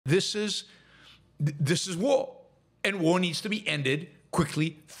This is war, and war needs to be ended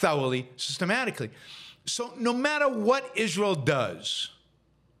quickly, thoroughly, systematically. So no matter what Israel does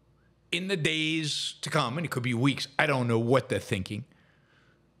in the days to come, and it could be weeks, I don't know what they're thinking,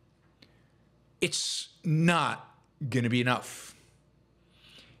 it's not going to be enough.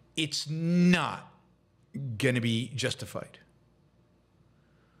 It's not going to be justified.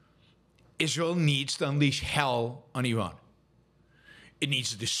 Israel needs to unleash hell on Iran. It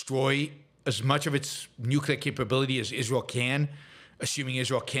needs to destroy as much of its nuclear capability as Israel can, assuming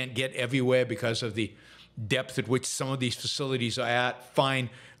Israel can't get everywhere because of the depth at which some of these facilities are at.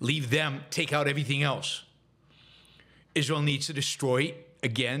 Fine, leave them, take out everything else. Israel needs to destroy,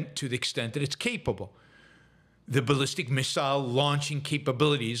 again, to the extent that it's capable, the ballistic missile launching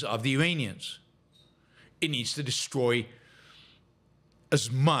capabilities of the Iranians. It needs to destroy as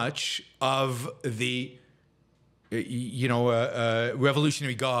much of the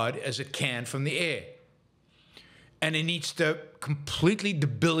Revolutionary Guard as it can from the air. And it needs to completely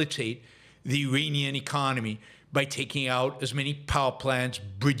debilitate the Iranian economy by taking out as many power plants,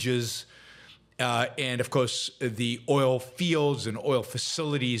 bridges, and, of course, the oil fields and oil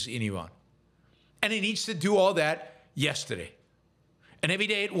facilities in Iran. And it needs to do all that yesterday. And every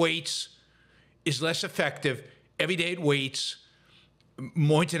day it waits is less effective. Every day it waits,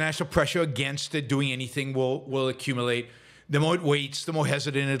 more international pressure against it doing anything will accumulate. The more it waits, the more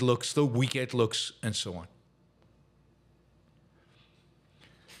hesitant it looks, the weaker it looks, and so on.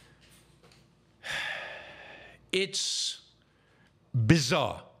 It's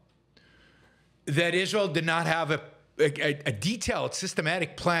bizarre that Israel did not have a detailed,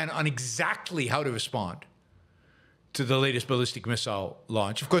 systematic plan on exactly how to respond to the latest ballistic missile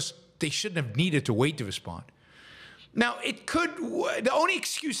launch. Of course, they shouldn't have needed to wait to respond. Now, the only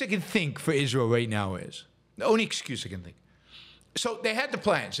excuse I can think for Israel right now is, the only excuse I can think. So they had the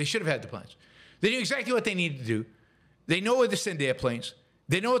plans. They should have had the plans. They knew exactly what they needed to do. They know where to send airplanes.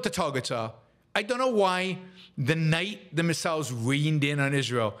 They know what the targets are. I don't know why the night the missiles rained in on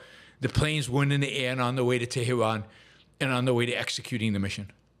Israel, the planes weren't in the air and on the way to Tehran and on the way to executing the mission.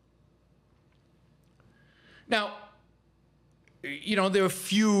 Now, there are a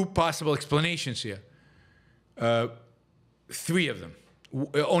few possible explanations here. Three of them.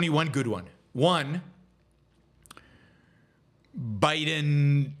 Only one good one. One,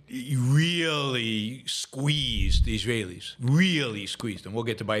 Biden really squeezed the Israelis. Really squeezed them. We'll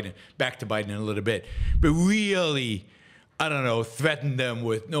get to Biden, back to Biden in a little bit. But really, threatened them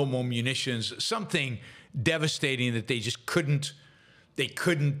with no more munitions. Something devastating that they just couldn't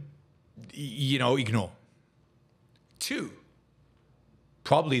ignore. Two,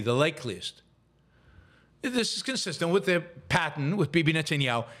 probably the likeliest. This is consistent with the pattern with Bibi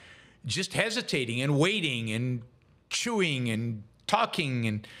Netanyahu, just hesitating and waiting and chewing and talking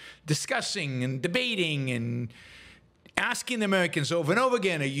and discussing and debating and asking the Americans over and over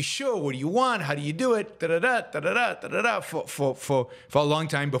again, are you sure? What do you want? How do you do it? For a long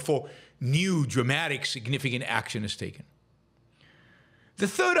time before new, dramatic, significant action is taken. The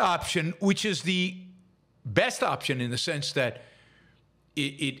third option, which is the best option in the sense that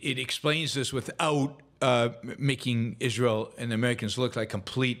it explains this without making Israel and the Americans look like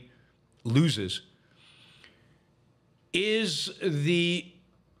complete losers, is the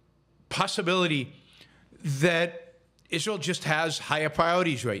possibility that Israel just has higher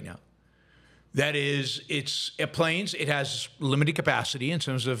priorities right now. That is, its airplanes, it has limited capacity in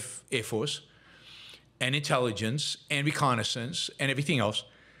terms of Air Force and intelligence and reconnaissance and everything else.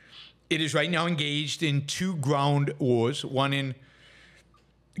 It is right now engaged in two ground wars, one in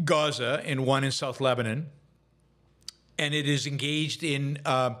Gaza and one in South Lebanon. And it is engaged in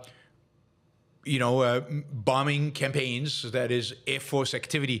bombing campaigns, that is Air Force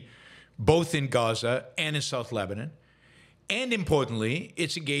activity, both in Gaza and in South Lebanon. And importantly,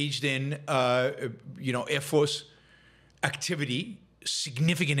 it's engaged in, Air Force activity,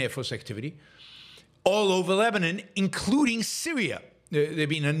 significant Air Force activity, all over Lebanon, including Syria. There have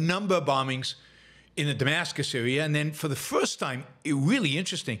been a number of bombings in the Damascus area. And then for the first time, really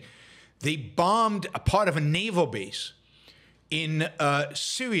interesting, they bombed a part of a naval base in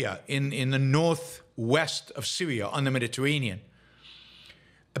Syria, in the northwest of Syria on the Mediterranean.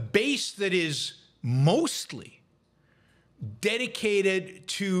 A base that is mostly dedicated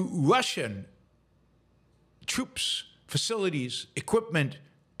to Russian troops, facilities, equipment,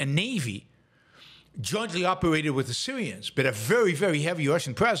 and navy, jointly operated with the Syrians, but a very, very heavy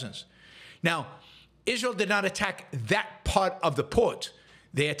Russian presence. Now, Israel did not attack that part of the port.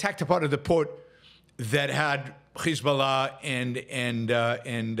 They attacked a part of the port that had Hezbollah and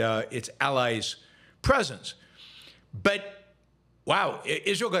its allies' presence. But wow,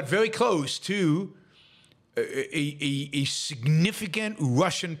 Israel got very close to a significant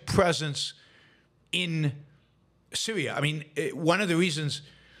Russian presence in Syria. I mean, one of the reasons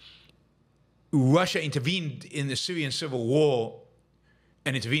Russia intervened in the Syrian civil war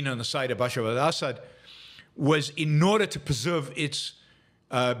and intervened on the side of Bashar al-Assad was in order to preserve its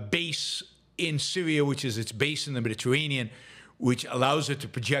base in Syria, which is its base in the Mediterranean, which allows it to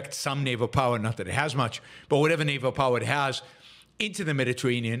project some naval power, not that it has much, but whatever naval power it has, into the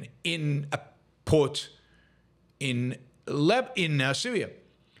Mediterranean in a port in Syria.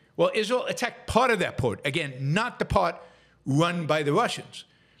 Well, Israel attacked part of that port. Again, not the part run by the Russians.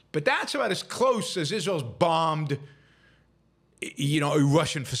 But that's about as close as Israel's bombed, a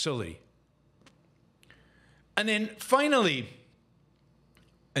Russian facility. And then finally,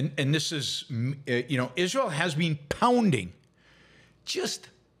 and this is, Israel has been pounding, just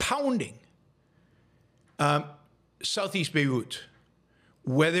pounding southeast Beirut,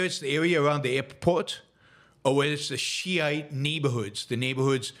 whether it's the area around the airport or whether it's the Shiite neighborhoods, the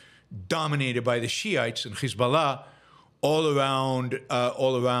neighborhoods dominated by the Shiites and Hezbollah, all over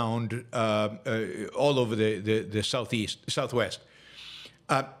the southwest.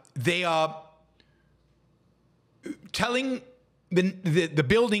 They are telling the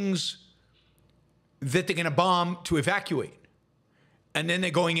buildings that they're going to bomb to evacuate, and then they're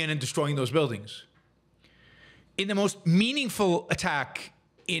going in and destroying those buildings. In the most meaningful attack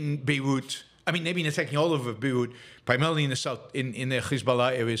in Beirut, I mean, they've been attacking all over Beirut, primarily in the south, in the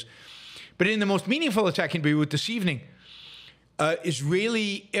Hezbollah areas. But in the most meaningful attack in Beirut this evening,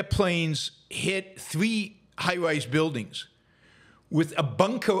 Israeli airplanes hit 3 high-rise buildings with a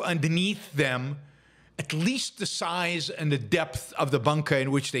bunker underneath them, at least the size and the depth of the bunker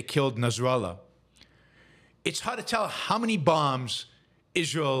in which they killed Nasrallah. It's hard to tell how many bombs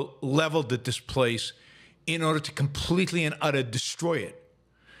Israel leveled at this place in order to completely and utterly destroy it.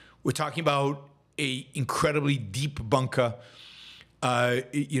 We're talking about an incredibly deep bunker.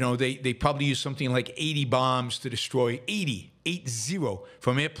 They probably used something like 80 bombs to destroy, 80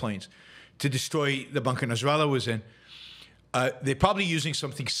 from airplanes to destroy the bunker Nasrallah was in. They're probably using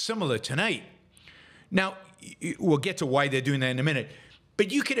something similar tonight. Now, we'll get to why they're doing that in a minute.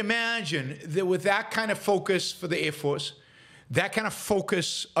 But you could imagine that with that kind of focus for the Air Force, that kind of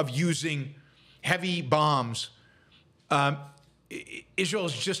focus of using heavy bombs,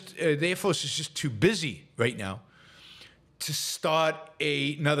 Israel's just, the Air Force is just too busy right now to start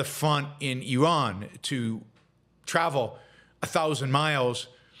another front in Iran, to travel 1,000 miles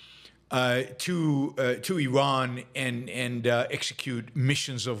to Iran and execute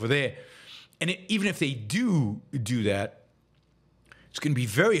missions over there. And even if they do that, it's going to be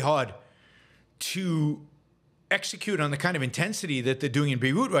very hard to execute on the kind of intensity that they're doing in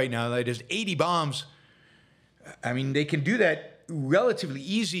Beirut right now. Like there's 80 bombs. I mean, they can do that relatively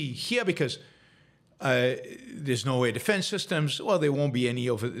easy here because there's no air defense systems. Well, there won't be any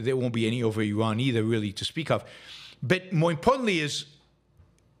over Iran either, really, to speak of. But more importantly is,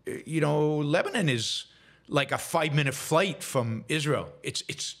 Lebanon is like a 5-minute flight from Israel. It's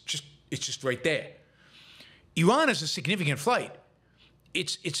just right there. Iran is a significant flight.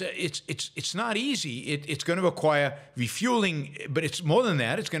 It's not easy. It's going to require refueling, but it's more than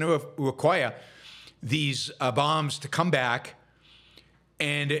that. It's going to require these bombs to come back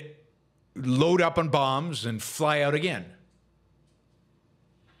and load up on bombs and fly out again.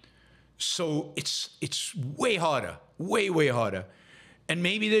 So it's way harder, way harder. And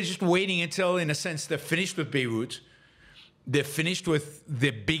maybe they're just waiting until, in a sense, they're finished with Beirut. They're finished with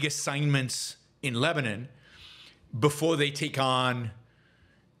their big assignments in Lebanon before they take on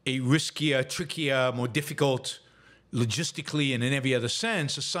a riskier, trickier, more difficult, logistically and in every other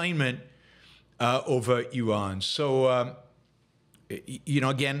sense, assignment over Iran. So,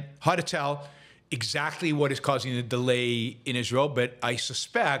 again, hard to tell exactly what is causing the delay in Israel, but I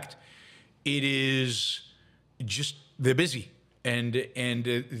suspect it is just they're busy. And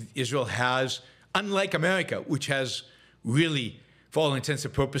Israel has, unlike America, which has really, for all intents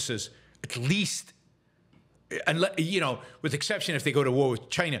and purposes, at least, with exception if they go to war with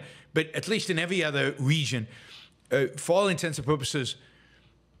China, but at least in every other region, for all intents and purposes,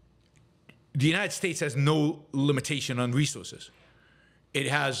 the United States has no limitation on resources. It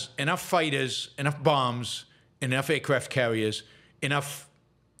has enough fighters, enough bombs, enough aircraft carriers, enough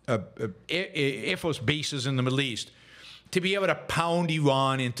Air Force bases in the Middle East to be able to pound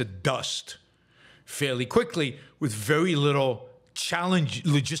Iran into dust fairly quickly with very little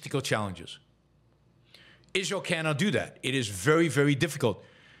logistical challenges. Israel cannot do that. It is very, very difficult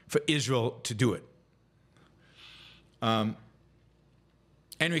for Israel to do it. And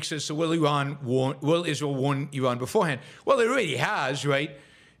Enric says, so will Israel warn Iran beforehand? Well, it already has, right?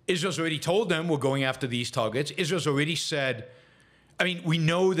 Israel's already told them we're going after these targets. Israel's already said, I mean, we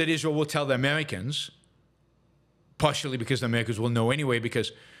know that Israel will tell the Americans, partially because the Americans will know anyway,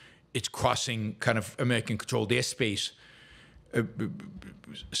 because it's crossing kind of American-controlled airspace,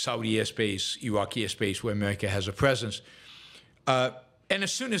 Saudi airspace, Iraqi airspace, where America has a presence. And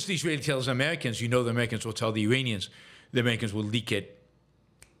as soon as the Israeli tells the Americans, you know the Americans will tell the Iranians. The Americans will leak it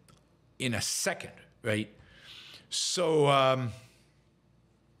in a second, right? So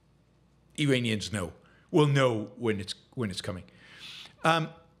Iranians will know when it's coming.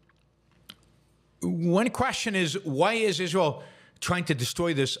 One question is, why is Israel trying to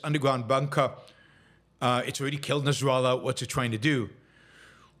destroy this underground bunker? It's already killed Nasrallah. What's it trying to do?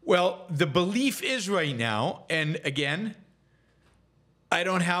 Well, the belief is right now, and again, I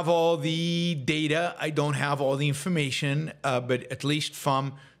don't have all the data, I don't have all the information, but at least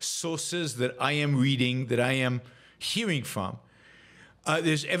from sources that I am reading, that I am hearing from,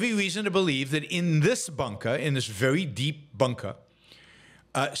 there's every reason to believe that in this bunker, in this very deep bunker,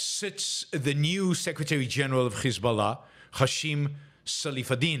 sits the new Secretary General of Hezbollah, Hashim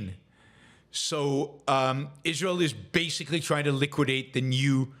Salifadin. So Israel is basically trying to liquidate the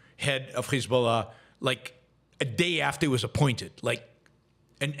new head of Hezbollah like a day after he was appointed.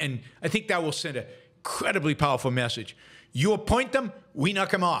 And I think that will send an incredibly powerful message. You appoint them, we knock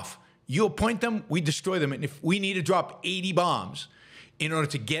them off. You appoint them, we destroy them. And if we need to drop 80 bombs in order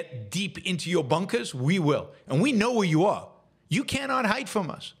to get deep into your bunkers, we will. And we know where you are. You cannot hide from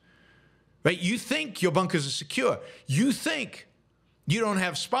us, right? You think your bunkers are secure. You think you don't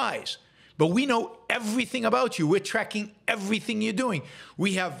have spies. But we know everything about you. We're tracking everything you're doing.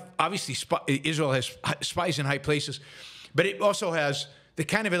 We have, obviously, Israel has spies in high places, but it also has the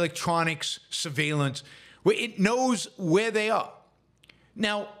kind of electronics surveillance where it knows where they are.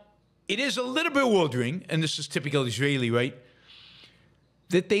 Now, it is a little bit bewildering, and this is typical Israeli, right,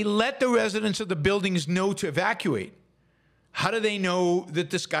 that they let the residents of the buildings know to evacuate. How do they know that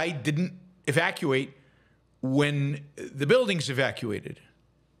this guy didn't evacuate when the building's evacuated?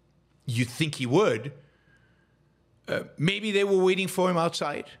 You think he would. Maybe they were waiting for him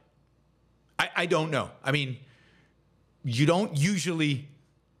outside. I don't know. I mean, you don't usually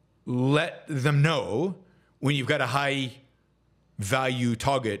let them know when you've got a high-value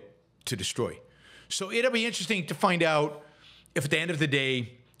target to destroy. So it'll be interesting to find out if at the end of the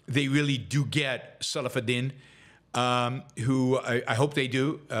day they really do get Salafadin, who I hope they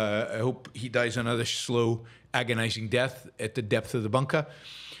do. I hope he dies another slow, agonizing death at the depth of the bunker.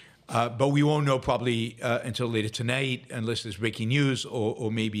 But we won't know probably until later tonight, unless there's breaking news,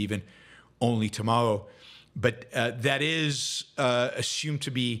 or maybe even only tomorrow. But that is assumed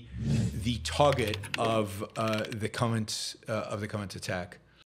to be the target of the current attack.